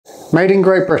Made in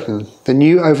Great Britain, the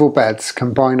new oval beds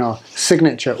combine our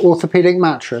signature orthopaedic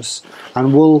mattress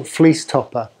and wool fleece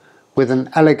topper with an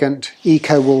elegant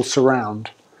eco-wool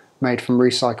surround made from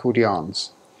recycled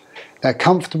yarns. They're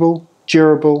comfortable,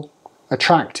 durable,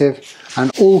 attractive, and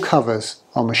all covers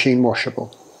are machine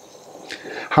washable.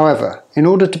 However, in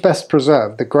order to best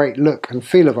preserve the great look and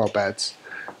feel of our beds,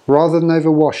 rather than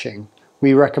overwashing,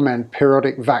 we recommend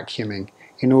periodic vacuuming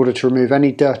in order to remove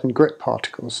any dirt and grit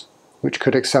particles, which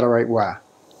could accelerate wear.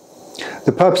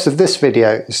 The purpose of this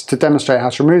video is to demonstrate how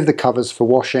to remove the covers for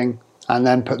washing and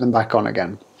then put them back on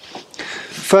again.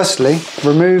 Firstly,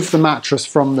 remove the mattress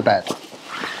from the bed.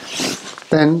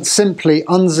 Then simply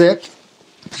unzip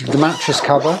the mattress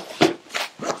cover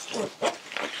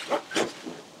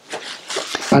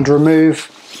and remove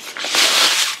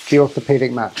the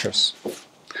orthopaedic mattress.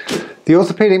 The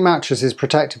orthopaedic mattress is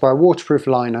protected by a waterproof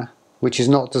liner which is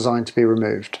not designed to be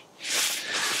removed.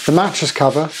 The mattress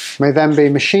cover may then be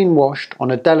machine washed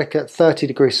on a delicate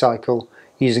 30-degree cycle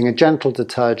using a gentle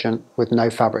detergent with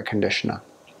no fabric conditioner.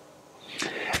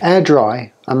 Air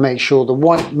dry and make sure the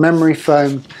white memory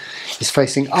foam is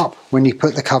facing up when you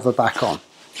put the cover back on.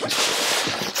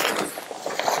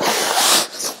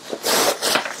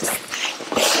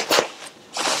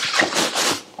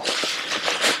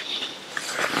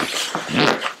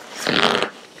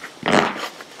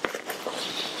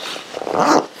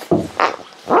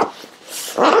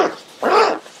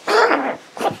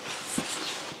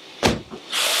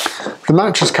 The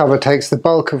mattress cover takes the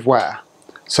bulk of wear,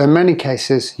 so in many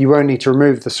cases you won't need to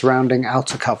remove the surrounding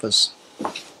outer covers.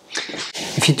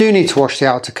 If you do need to wash the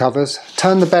outer covers,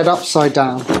 turn the bed upside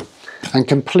down and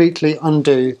completely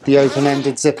undo the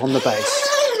open-ended zip on the base.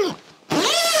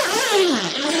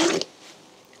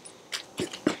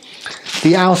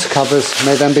 The outer covers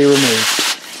may then be removed.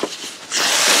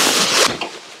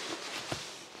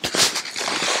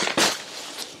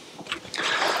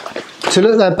 To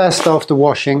look their best after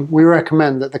washing, we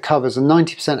recommend that the covers are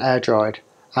 90% air dried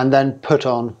and then put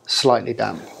on slightly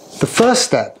damp. The first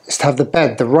step is to have the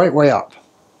bed the right way up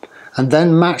and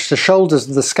then match the shoulders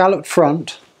of the scalloped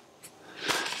front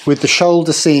with the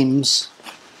shoulder seams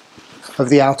of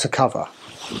the outer cover.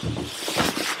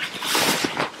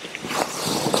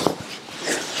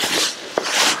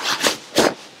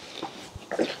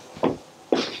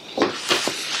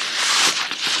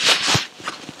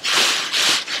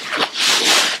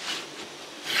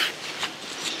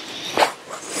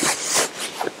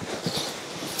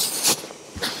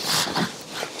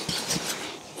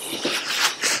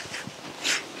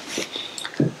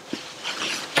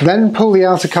 Then pull the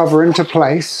outer cover into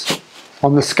place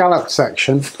on the scalloped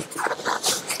section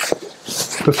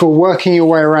before working your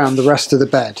way around the rest of the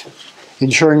bed,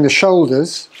 ensuring the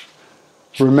shoulders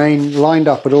remain lined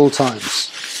up at all times.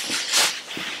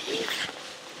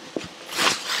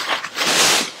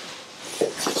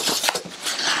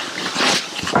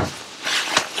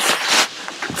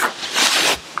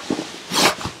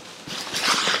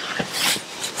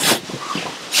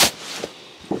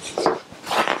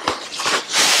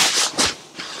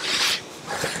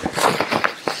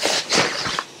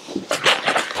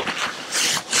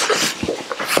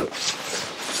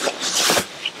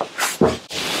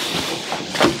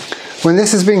 When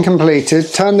this has been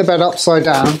completed, turn the bed upside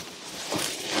down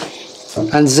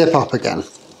and zip up again.